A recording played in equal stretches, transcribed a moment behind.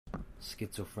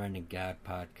Schizophrenic God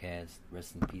podcast.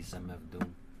 Rest in peace, MF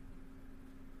Doom.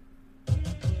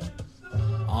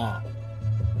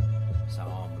 That's how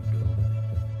I'ma do.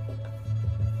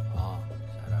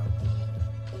 Shout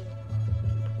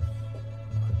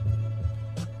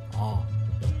out.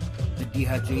 The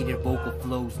dehydrated vocal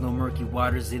flows, no murky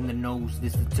waters in the nose.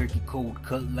 This the turkey cold,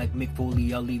 cut like Mick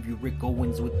Foley. I'll leave you Rick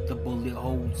Owens with the bullet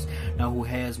holes. Now who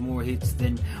has more hits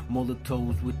than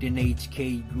Molotovs within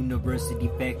HK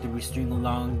University Factory? String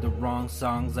along the wrong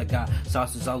songs. I got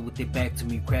saucers all with it back to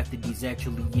me. Crafted these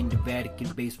actually in the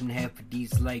Vatican basement. Half of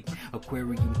these like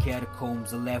aquarium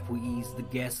catacombs. I laugh with ease. The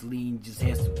gasoline just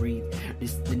has to breathe.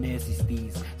 This the nasty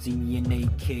steez. See me in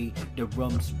AK. The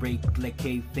rums break like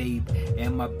kayfabe.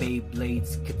 And my babe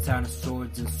blades, katana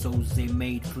swords and souls they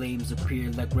made. Flames appear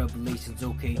like revelations,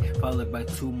 okay. Followed by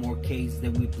 2 more K's,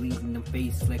 then we bleed in the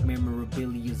face like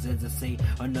memorabilia. As I say,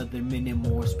 another minute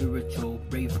more spiritual,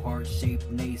 brave heart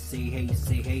shaped. Nay, say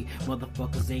hey,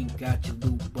 motherfuckers ain't got your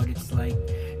loot, but it's like,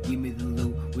 give me the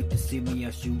loot with the semi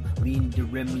I shoot. Lean the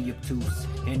Remy obtuse,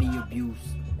 any abuse.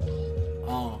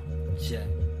 Check.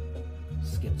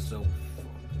 Schizo.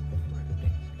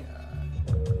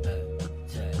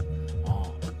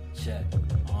 Check.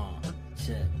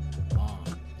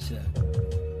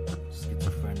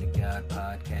 Schizophrenic God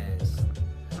podcast.